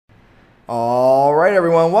All right,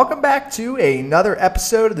 everyone. Welcome back to another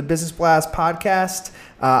episode of the Business Blast podcast.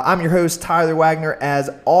 I'm your host, Tyler Wagner. As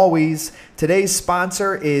always, today's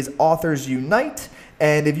sponsor is Authors Unite.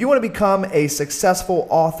 And if you want to become a successful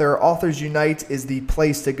author, Authors Unite is the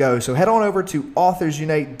place to go. So head on over to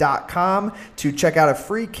authorsunite.com to check out a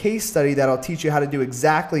free case study that'll teach you how to do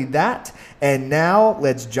exactly that. And now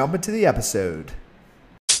let's jump into the episode.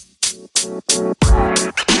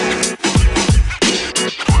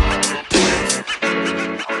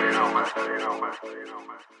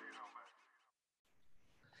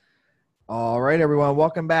 All right, everyone.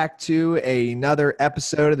 Welcome back to another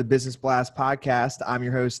episode of the Business Blast podcast. I'm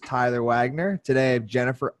your host, Tyler Wagner. Today, I have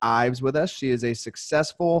Jennifer Ives with us. She is a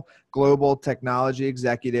successful global technology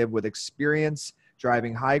executive with experience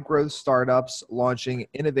driving high-growth startups, launching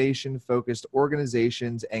innovation-focused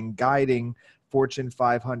organizations, and guiding Fortune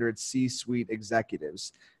 500 C-suite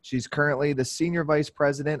executives. She's currently the Senior Vice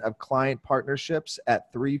President of Client Partnerships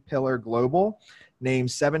at Three Pillar Global,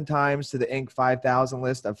 named 7 times to the Inc. 5000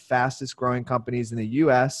 list of fastest growing companies in the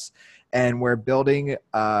U.S. And we're building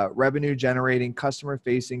revenue-generating,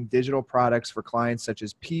 customer-facing digital products for clients such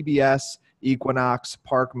as PBS, Equinox,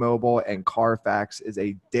 Park Mobile, and Carfax is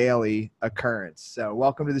a daily occurrence. So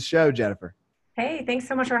welcome to the show, Jennifer. Hey, thanks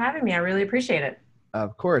so much for having me. I really appreciate it.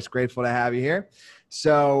 Of course, grateful to have you here.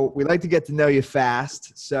 So we like to get to know you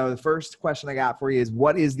fast. So the first question I got for you is,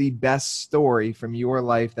 what is the best story from your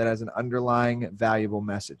life that has an underlying valuable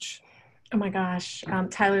message? Oh my gosh,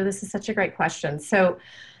 Tyler, this is such a great question. So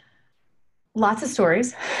lots of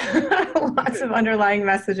stories, lots of underlying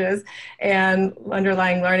messages and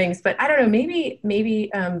underlying learnings, but I don't know,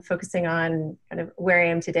 maybe focusing on kind of where I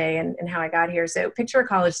am today and how I got here. So picture a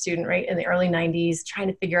college student, right, in the early 90s, trying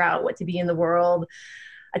to figure out what to be in the world,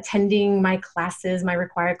 attending my classes, my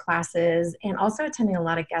required classes, and also attending a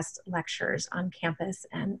lot of guest lectures on campus.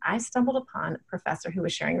 And I stumbled upon a professor who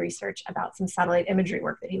was sharing research about some satellite imagery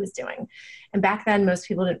work that he was doing. And back then, most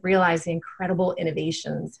people didn't realize the incredible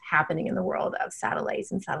innovations happening in the world of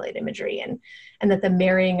satellites and satellite imagery, and that the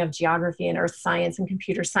marrying of geography and earth science and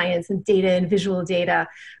computer science and data and visual data,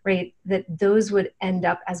 right, that those would end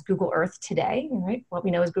up as Google Earth today, right, what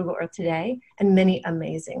we know as Google Earth today, and many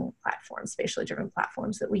amazing platforms, spatially driven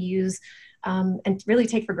platforms that we use and really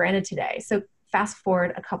take for granted today. So fast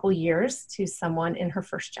forward a couple years to someone in her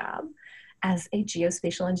first job as a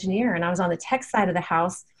geospatial engineer. And I was on the tech side of the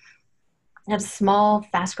house. I have a small,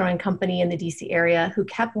 fast-growing company in the DC area who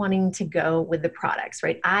kept wanting to go with the products,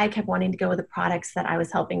 right? I kept wanting to go with the products that I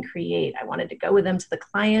was helping create. I wanted to go with them to the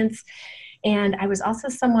clients. And I was also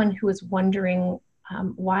someone who was wondering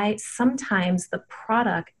why sometimes the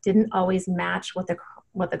product didn't always match what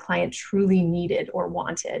the client truly needed or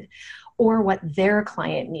wanted, or what their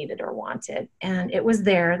client needed or wanted. And it was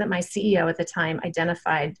there that my CEO at the time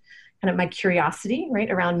identified kind of my curiosity, right,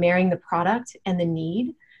 around marrying the product and the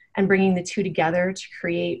need and bringing the two together to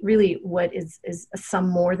create really what is a sum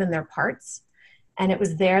more than their parts. And it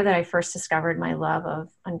was there that I first discovered my love of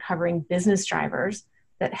uncovering business drivers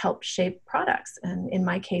that help shape products, and in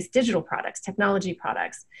my case, digital products, technology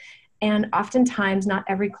products. And oftentimes, not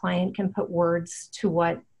every client can put words to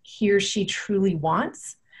what he or she truly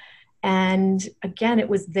wants. And again, it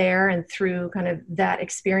was there and through kind of that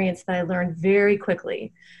experience that I learned very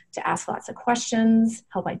quickly to ask lots of questions,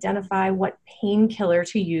 help identify what painkiller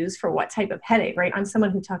to use for what type of headache, right? I'm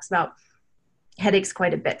someone who talks about headaches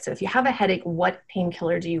quite a bit. So if you have a headache, what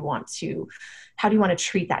painkiller how do you want to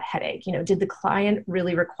treat that headache? You know, did the client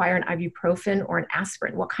really require an ibuprofen or an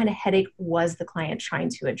aspirin? What kind of headache was the client trying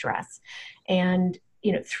to address? And,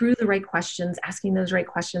 you know, through the right questions, asking those right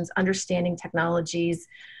questions, understanding technologies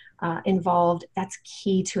involved, that's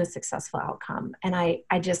key to a successful outcome. And I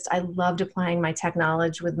loved applying my tech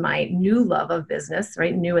knowledge with my new love of business,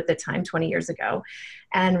 right? New at the time, 20 years ago,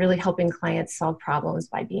 and really helping clients solve problems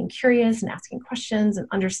by being curious and asking questions and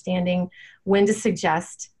understanding when to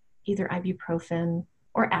suggest either ibuprofen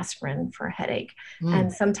or aspirin for a headache.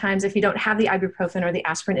 And sometimes if you don't have the ibuprofen or the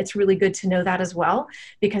aspirin, it's really good to know that as well,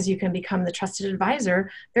 because you can become the trusted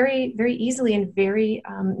advisor very, very easily and very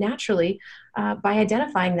naturally by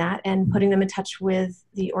identifying that and putting them in touch with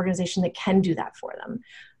the organization that can do that for them.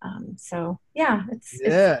 It's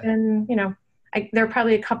been, you know, there are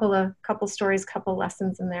probably a couple stories, couple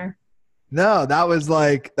lessons in there. No, that was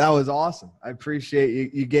awesome. I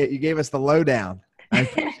appreciate you gave us the lowdown. I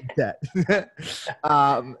appreciate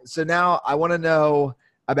that. So now I want to know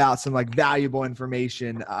about some like valuable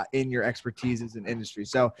information in your expertise as an industry.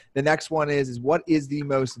 So the next one is what is the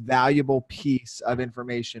most valuable piece of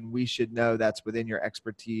information we should know that's within your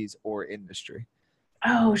expertise or industry?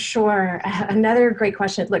 Oh, sure. Another great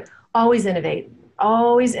question. Look, always innovate.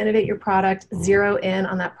 always innovate your product, zero in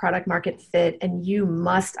on that product market fit, and you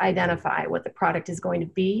must identify what the product is going to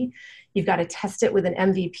be. You've got to test it with an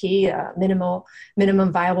MVP, a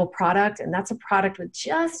minimum viable product, and that's a product with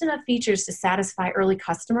just enough features to satisfy early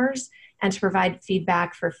customers and to provide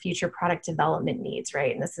feedback for future product development needs,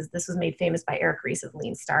 right? And this was made famous by Eric Ries of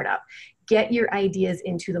Lean Startup. Get your ideas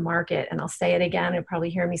into the market, and I'll say it again, you'll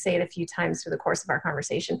probably hear me say it a few times through the course of our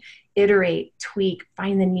conversation. Iterate, tweak,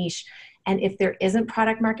 find the niche. And if there isn't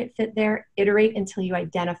product market fit there, iterate until you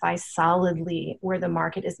identify solidly where the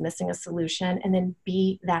market is missing a solution, and then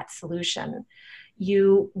be that solution.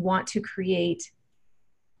 You want to create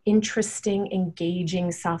interesting,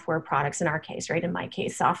 engaging software products in our case, right? In my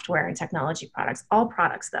case, software and technology products, all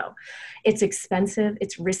products though. It's expensive,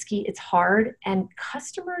 it's risky, it's hard, and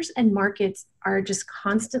customers and markets are just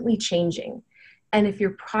constantly changing. And if your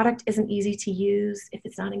product isn't easy to use, if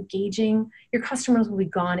it's not engaging, your customers will be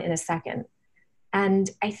gone in a second. And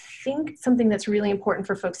I think something that's really important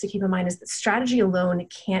for folks to keep in mind is that strategy alone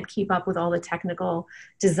can't keep up with all the technical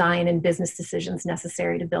design and business decisions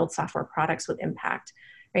necessary to build software products with impact,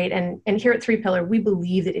 right? And here at 3Pillar, we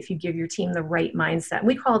believe that if you give your team the right mindset, and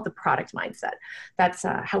we call it the product mindset. That's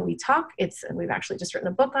how we talk. We've actually just written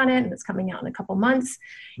a book on it, and it's coming out in a couple months.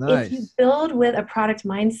 Nice. If you build with a product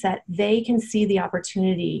mindset, they can see the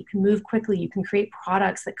opportunity. You can move quickly. You can create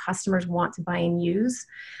products that customers want to buy and use.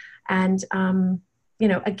 And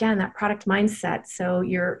again, that product mindset. So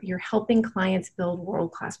you're helping clients build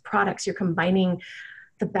world-class products. You're combining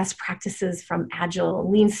the best practices from Agile,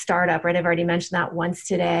 Lean Startup, right? I've already mentioned that once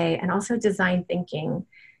today, and also design thinking.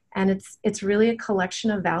 And it's really a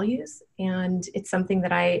collection of values, and it's something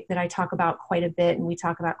that I talk about quite a bit, and we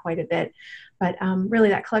talk about quite a bit. But really,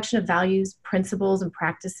 that collection of values, principles, and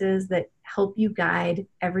practices that help you guide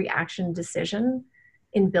every action decision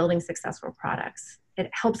in building successful products.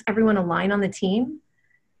 It helps everyone align on the team,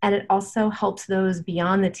 and it also helps those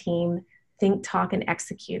beyond the team think, talk, and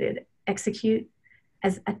execute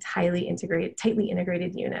as a tightly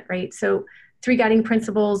integrated unit, right? So 3 guiding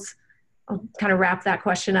principles. I'll kind of wrap that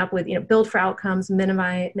question up with, build for outcomes,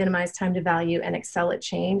 minimize time to value, and excel at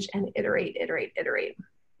change, and iterate.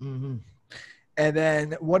 Mm-hmm. And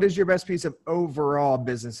then what is your best piece of overall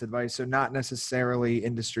business advice? So not necessarily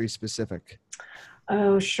industry specific.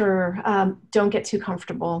 Oh, sure. Don't get too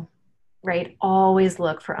comfortable, right? Always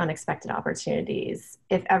look for unexpected opportunities.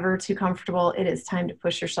 If ever too comfortable, it is time to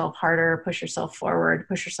push yourself harder, push yourself forward,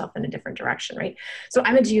 push yourself in a different direction, right? So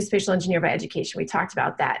I'm a geospatial engineer by education. We talked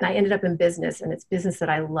about that. And I ended up in business, and it's business that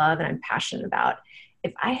I love and I'm passionate about.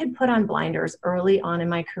 If I had put on blinders early on in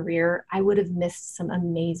my career, I would have missed some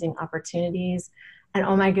amazing opportunities. And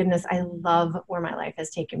oh my goodness, I love where my life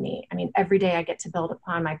has taken me. I mean, every day I get to build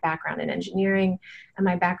upon my background in engineering and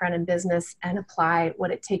my background in business and apply what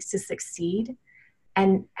it takes to succeed.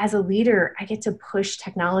 And as a leader, I get to push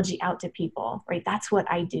technology out to people, right? That's what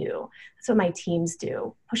I do. That's what my teams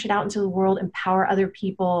do. Push it out into the world, empower other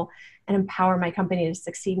people, and empower my company to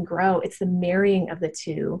succeed and grow. It's the marrying of the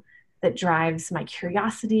two that drives my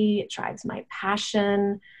curiosity, it drives my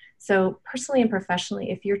passion. So personally and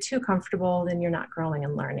professionally, if you're too comfortable, then you're not growing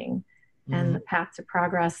and learning. Mm-hmm. And the path to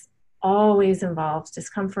progress always involves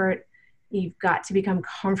discomfort. You've got to become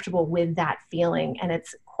comfortable with that feeling. And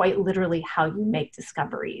it's quite literally how you make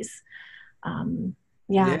discoveries.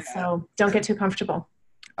 So don't get too comfortable.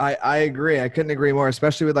 I agree. I couldn't agree more,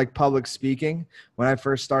 especially with like public speaking. When I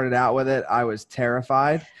first started out with it, I was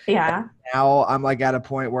terrified. Yeah. And now I'm like at a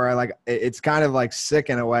point where it's kind of like sick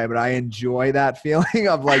in a way, but I enjoy that feeling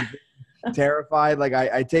of like terrified. Like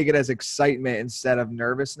I take it as excitement instead of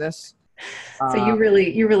nervousness. So you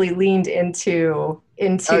really leaned into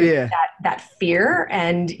that fear,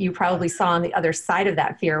 and you probably saw on the other side of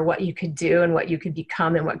that fear what you could do and what you could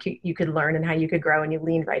become and what you could learn and how you could grow, and you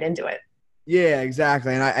leaned right into it. Yeah,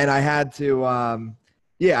 exactly. And I had to,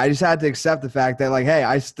 I just had to accept the fact that like, hey,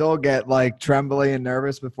 I still get like trembly and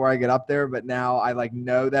nervous before I get up there, but now I like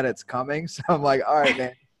know that it's coming. So I'm like, all right,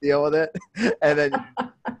 man, deal with it. And then you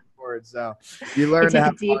move forward. So you learn to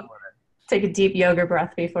have fun with it. Take a deep yoga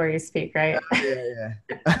breath before you speak, right? Yeah.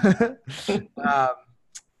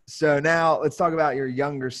 So now let's talk about your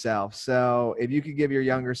younger self. So if you could give your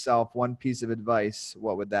younger self one piece of advice,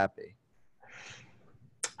 what would that be?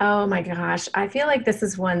 Oh my gosh. I feel like this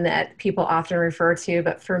is one that people often refer to,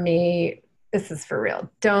 but for me, this is for real.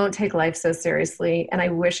 Don't take life so seriously. And I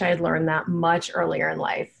wish I had learned that much earlier in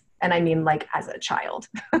life. And I mean, like as a child,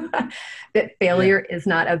 that failure is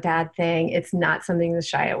not a bad thing. It's not something to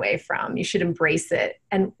shy away from. You should embrace it.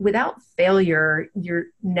 And without failure, you're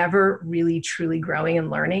never really truly growing and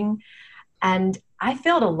learning. And I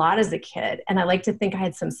failed a lot as a kid, and I like to think I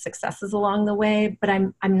had some successes along the way, but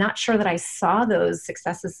I'm not sure that I saw those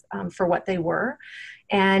successes for what they were.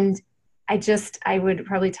 And I would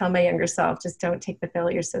probably tell my younger self, just don't take the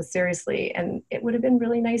failure so seriously. And it would have been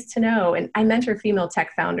really nice to know. And I mentor female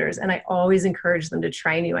tech founders, and I always encourage them to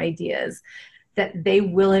try new ideas, that they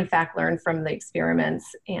will in fact learn from the experiments,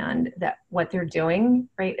 and that what they're doing,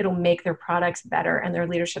 right, it'll make their products better and their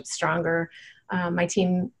leadership stronger. My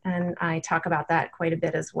team and I talk about that quite a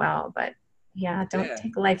bit as well. But yeah, don't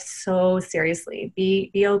take life so seriously. Be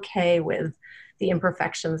okay with the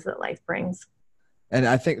imperfections that life brings. And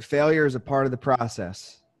I think failure is a part of the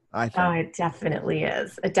process. I think. Oh, it definitely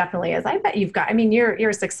is. It definitely is. I bet you've got, I mean, you're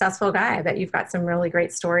a successful guy. I bet you've got some really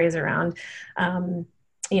great stories around,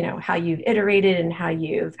 how you've iterated and how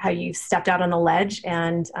you've stepped out on a ledge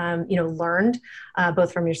and, learned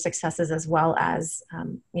both from your successes as well as,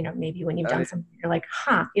 maybe when you've done something, you're like,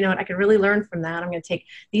 you know what, I could really learn from that. I'm going to take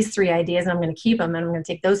these 3 ideas and I'm going to keep them, and I'm going to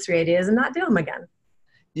take those 3 ideas and not do them again.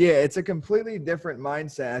 Yeah, it's a completely different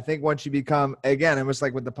mindset. I think once you become, again, almost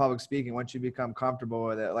like with the public speaking, once you become comfortable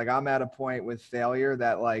with it, like I'm at a point with failure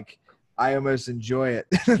that like I almost enjoy it.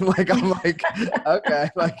 Like I'm like, okay,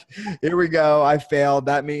 like here we go. I failed.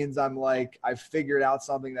 That means I'm like, I figured out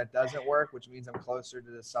something that doesn't work, which means I'm closer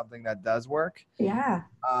to something that does work. Yeah.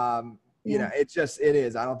 It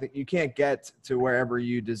is. I don't think you can't get to wherever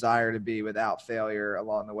you desire to be without failure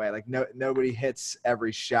along the way. Like nobody hits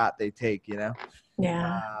every shot they take,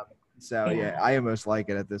 Yeah. I almost like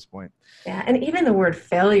it at this point. Yeah. And even the word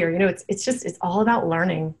failure, it's all about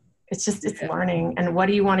learning. It's learning. And what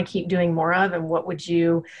do you want to keep doing more of? And what would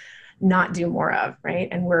you not do more of? Right.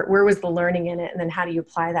 And where was the learning in it? And then how do you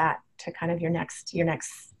apply that to kind of your next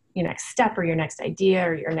step, or your next idea,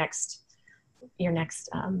 or your next,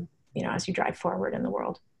 as you drive forward in the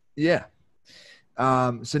world. Yeah.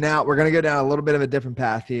 So now we're going to go down a little bit of a different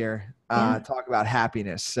path here. Talk about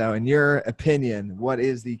happiness. So in your opinion, what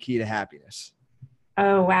is the key to happiness?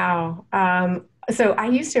 Oh, wow. So I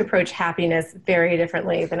used to approach happiness very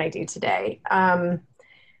differently than I do today.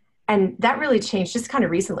 And that really changed just kind of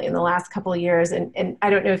recently in the last couple of years. And I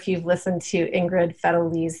don't know if you've listened to Ingrid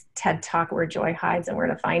Fettel-Lee's TED Talk, Where Joy Hides and Where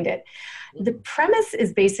to Find It. The premise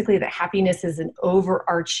is basically that happiness is an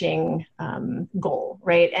overarching goal,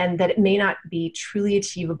 right? And that it may not be truly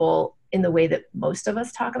achievable in the way that most of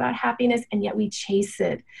us talk about happiness, and yet we chase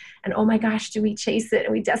it. And oh my gosh, do we chase it?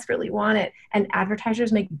 And we desperately want it. And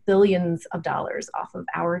advertisers make billions of dollars off of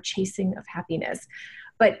our chasing of happiness.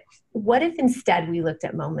 But what if instead we looked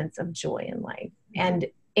at moments of joy in life? And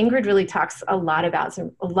Ingrid really talks a lot about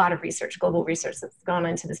a lot of research, global research that's gone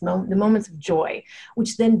into this the moments of joy,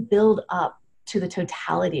 which then build up to the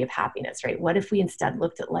totality of happiness, right? What if we instead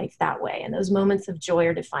looked at life that way? And those moments of joy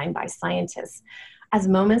are defined by scientists as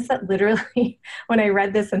moments that literally, when I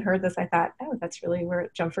read this and heard this, I thought, oh, that's really where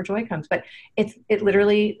Jump for Joy comes. But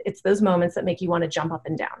it's those moments that make you want to jump up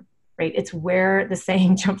and down, right? It's where the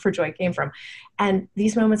saying Jump for Joy came from. And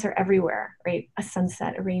these moments are everywhere, right? A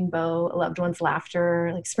sunset, a rainbow, a loved one's laughter,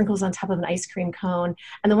 like sprinkles on top of an ice cream cone.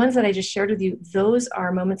 And the ones that I just shared with you, those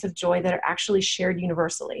are moments of joy that are actually shared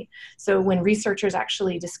universally. So when researchers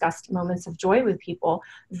actually discussed moments of joy with people,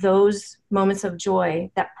 those moments of joy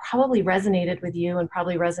that probably resonated with you and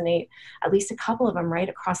probably resonate at least a couple of them right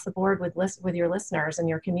across the board with your listeners and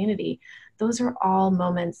your community, those are all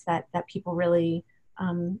moments that people really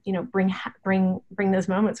bring those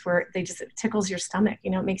moments where it tickles your stomach,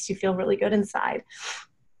 it makes you feel really good inside.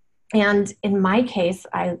 And in my case,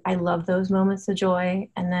 I love those moments of joy.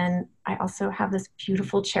 And then I also have this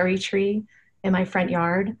beautiful cherry tree in my front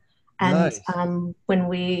yard. And nice. When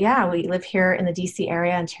we live here in the DC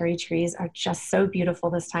area, and cherry trees are just so beautiful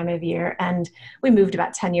this time of year. And we moved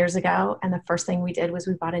about 10 years ago. And the first thing we did was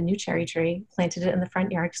we bought a new cherry tree, planted it in the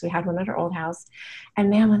front yard because we had one at our old house. And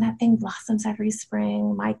man, when that thing blossoms every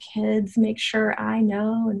spring, my kids make sure I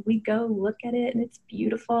know, and we go look at it, and it's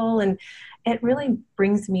beautiful. And it really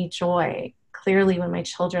brings me joy. Clearly, when my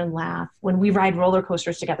children laugh, when we ride roller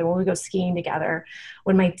coasters together, when we go skiing together,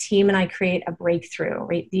 when my team and I create a breakthrough,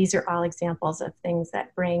 right? These are all examples of things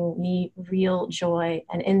that bring me real joy.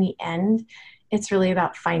 And in the end, it's really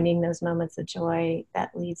about finding those moments of joy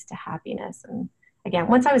that leads to happiness. And again,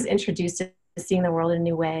 once I was introduced to seeing the world in a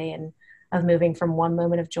new way and of moving from one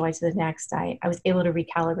moment of joy to the next, I was able to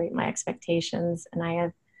recalibrate my expectations, and I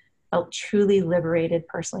have felt truly liberated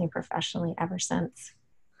personally and professionally ever since.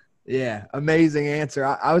 Yeah. Amazing answer.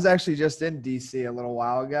 I was actually just in DC a little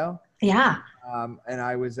while ago. Yeah. And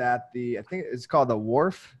I was at I think it's called the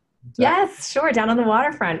Wharf. Yes, sure. Down on the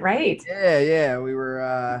waterfront, right? Yeah. We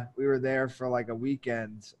were there for like a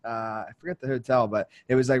weekend. I forget the hotel, but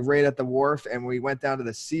it was like right at the wharf, and we went down to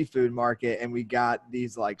the seafood market and we got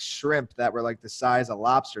these like shrimp that were like the size of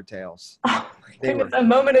lobster tails. Oh my They goodness, were a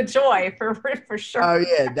moment of joy for sure. Oh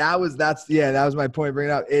yeah, that was my point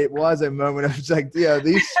bringing up. It was a moment of just like,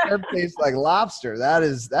 these shrimp taste like lobster.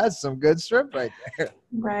 That's some good shrimp right there.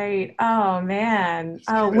 Right. Oh man.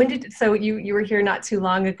 Oh, so you were here not too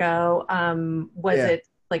long ago. Was Yeah. it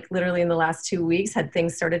like literally in the last 2 weeks? Had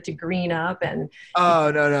things started to green up and you,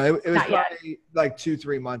 Oh no. It was not yet? probably like 2,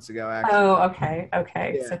 3 months ago, actually. Oh, okay.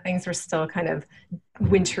 Okay. Yeah. So things were still kind of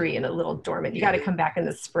wintry and a little dormant. You got to come back in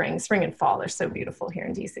the spring. Spring and fall are so beautiful here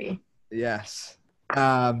in DC. Yes.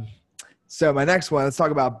 Um, so my next one, let's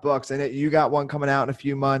talk about books. I know you got one coming out in a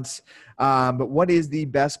few months. But what is the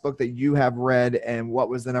best book that you have read, and what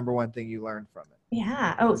was the number one thing you learned from it?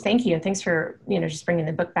 Yeah. Oh, thank you. And thanks for, just bringing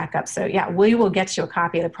the book back up. So yeah, we will get you a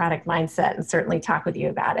copy of the Product Mindset and certainly talk with you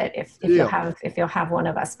about it. Deal. If you'll have one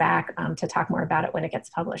of us back to talk more about it when it gets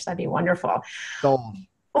published, that'd be wonderful. Sold.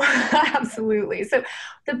 Absolutely. So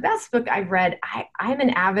the best book I've read, I'm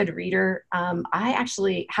an avid reader. I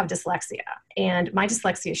actually have dyslexia, and my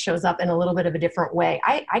dyslexia shows up in a little bit of a different way.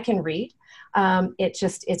 I can read.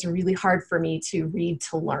 It's really hard for me to read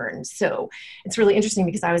to learn. So it's really interesting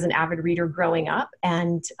because I was an avid reader growing up.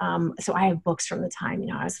 And so I have books from the time,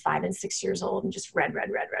 I was 5 and 6 years old and just read.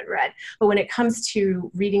 But when it comes to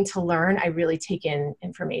reading to learn, I really take in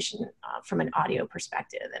information from an audio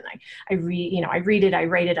perspective. And I read, I read it, I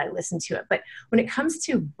write it, I listen to it. But when it comes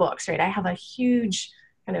to books, right, I have a huge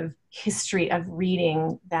kind of history of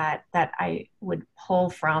reading that I would pull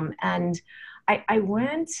from. And I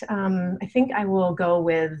went, I think I will go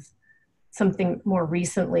with something more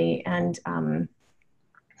recently, and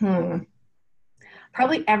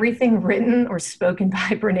probably everything written or spoken by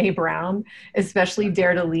Brene Brown, especially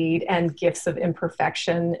Dare to Lead and Gifts of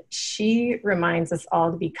Imperfection. She reminds us all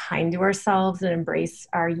to be kind to ourselves and embrace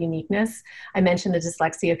our uniqueness. I mentioned the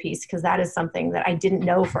dyslexia piece because that is something that I didn't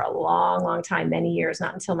know for a long time, many years,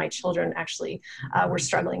 not until my children actually were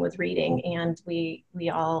struggling with reading. And we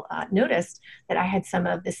all noticed that I had some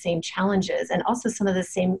of the same challenges and also some of the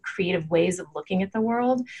same creative ways of looking at the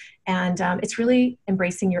world. And it's really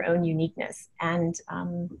embracing your own uniqueness. And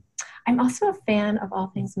I'm also a fan of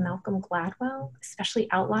all things Malcolm Gladwell, especially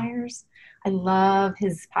Outliers. I love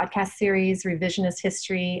his podcast series, Revisionist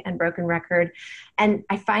History and Broken Record. And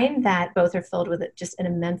I find that both are filled with just an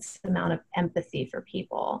immense amount of empathy for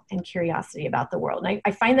people and curiosity about the world. And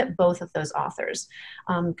I find that both of those authors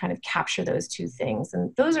kind of capture those two things.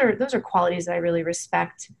 And those are qualities that I really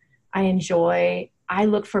respect, I enjoy, I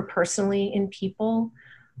look for personally in people.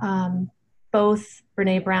 Both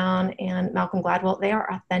Brene Brown and Malcolm Gladwell, they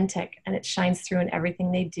are authentic, and it shines through in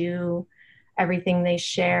everything they do, everything they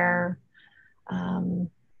share.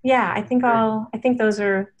 I think those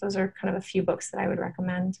are kind of a few books that I would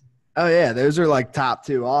recommend. Oh yeah, those are like top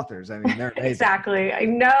two authors. I mean, they're amazing. Exactly. I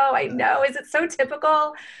know. Is it so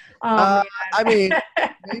typical? I mean,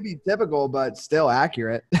 maybe typical, but still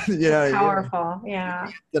accurate. Powerful. Yeah.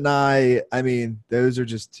 You can't deny. I mean, those are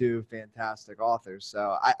just two fantastic authors.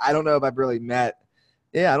 So I don't know if I've really met.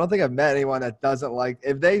 Yeah, I don't think I've met anyone that doesn't like.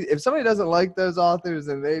 If somebody doesn't like those authors,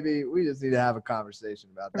 then maybe we just need to have a conversation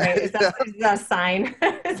about that. Right? Is that a sign?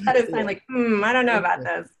 Is that a sign? Like, I don't know about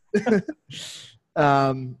this.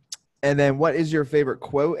 And then, what is your favorite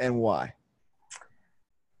quote and why?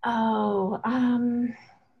 Oh,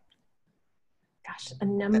 gosh, a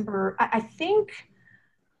number. I think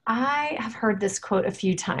I have heard this quote a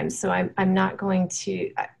few times, so I'm not going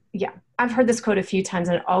to. I've heard this quote a few times,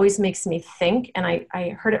 and it always makes me think. And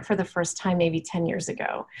I heard it for the first time maybe 10 years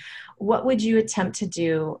ago. What would you attempt to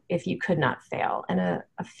do if you could not fail? And a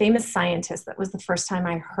famous scientist, that was the first time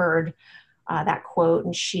I heard that quote,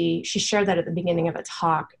 and she shared that at the beginning of a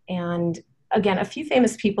talk. And again, a few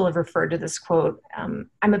famous people have referred to this quote. I'm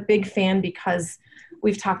a big fan because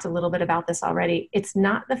we've talked a little bit about this already. It's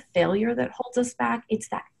not the failure that holds us back. It's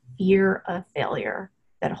that fear of failure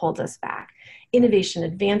that holds us back. Innovation,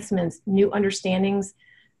 advancements, new understandings,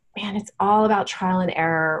 man, it's all about trial and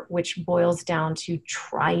error, which boils down to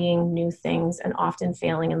trying new things and often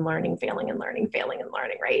failing and learning,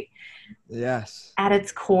 right? Yes. At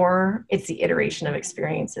its core, it's the iteration of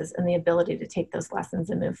experiences and the ability to take those lessons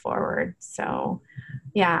and move forward. So,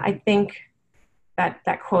 yeah, I think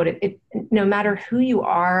that quote, it no matter who you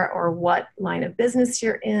are or what line of business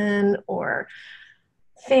you're in or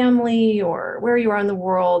family or where you are in the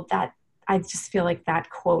world, that I just feel like that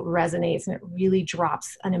quote resonates, and it really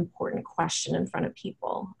drops an important question in front of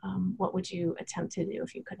people. What would you attempt to do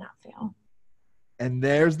if you could not fail? And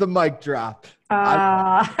there's the mic drop.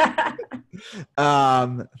 Uh,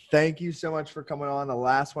 Thank you so much for coming on. The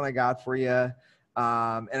last one I got for you.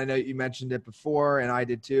 And I know you mentioned it before and I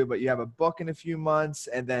did too, but you have a book in a few months.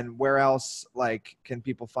 And then where else, like, can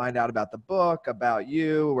people find out about the book, about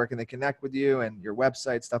you? Where can they connect with you and your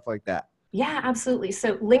website, stuff like that? Yeah, absolutely.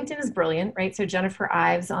 So LinkedIn is brilliant, right? So Jennifer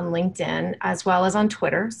Ives on LinkedIn as well as on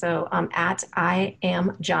Twitter. So at I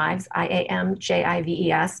am Jives,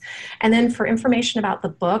 IAMJIVES. And then for information about the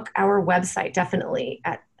book, our website definitely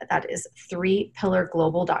that is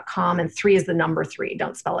 3pillarglobal.com, and three is the number three.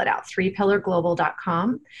 Don't spell it out.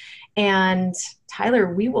 3pillarglobal.com. And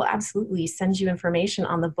Tyler, we will absolutely send you information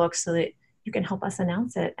on the book so that you can help us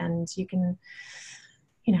announce it and you can,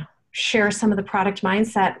 share some of the product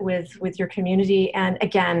mindset with your community. And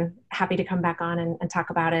again, happy to come back on and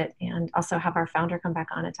talk about it, and also have our founder come back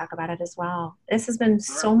on and talk about it as well. This has been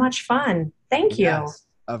so much fun. Thank you. Yes,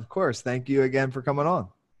 of course. Thank you again for coming on.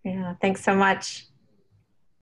 Yeah, thanks so much.